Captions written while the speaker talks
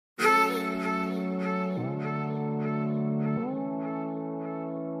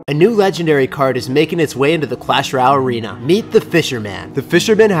A new legendary card is making its way into the Clash Royale arena. Meet the Fisherman. The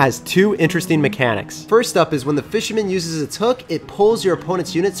Fisherman has two interesting mechanics. First up is when the Fisherman uses its hook, it pulls your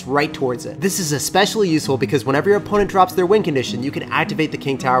opponent's units right towards it. This is especially useful because whenever your opponent drops their win condition, you can activate the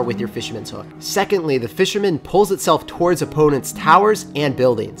King Tower with your Fisherman's hook. Secondly, the Fisherman pulls itself towards opponents' towers and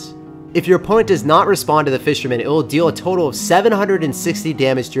buildings. If your opponent does not respond to the Fisherman, it will deal a total of 760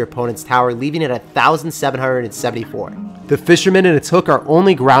 damage to your opponent's tower, leaving it at 1,774. The Fisherman and its hook are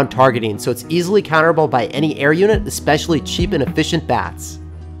only ground targeting, so it's easily counterable by any air unit, especially cheap and efficient bats.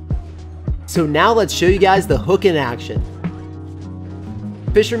 So now let's show you guys the hook in action.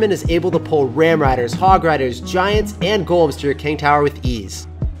 Fisherman is able to pull Ram Riders, Hog Riders, Giants, and Golems to your King Tower with ease.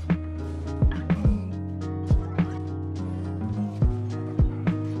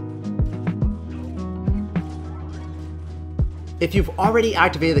 If you've already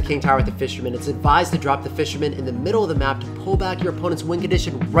activated the King Tower with the Fisherman, it's advised to drop the Fisherman in the middle of the map to pull back your opponent's win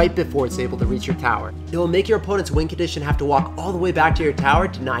condition right before it's able to reach your tower. It will make your opponent's win condition have to walk all the way back to your tower,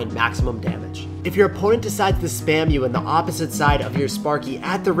 denying maximum damage. If your opponent decides to spam you on the opposite side of your Sparky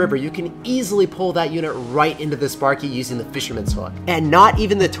at the river, you can easily pull that unit right into the Sparky using the Fisherman's hook. And not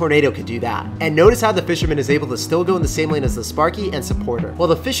even the Tornado could do that. And notice how the Fisherman is able to still go in the same lane as the Sparky and support her. While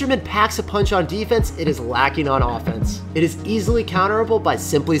the Fisherman packs a punch on defense, it is lacking on offense. It is easily counterable by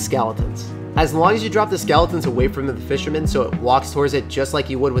simply skeletons. As long as you drop the skeletons away from the Fisherman so it walks towards it just like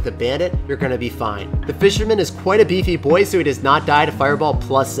you would with a bandit, you're gonna be fine. The Fisherman is quite a beefy boy, so he does not die to Fireball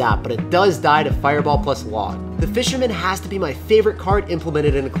plus Zap, but it does die to Fireball plus Log. The Fisherman has to be my favorite card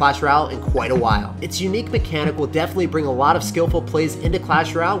implemented into Clash Royale in quite a while. Its unique mechanic will definitely bring a lot of skillful plays into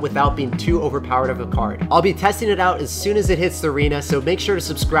Clash Royale without being too overpowered of a card. I'll be testing it out as soon as it hits the arena, so make sure to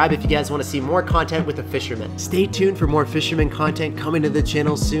subscribe if you guys want to see more content with the Fisherman. Stay tuned for more Fisherman content coming to the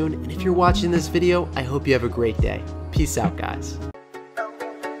channel soon, and if you're watching this video, I hope you have a great day. Peace out, guys.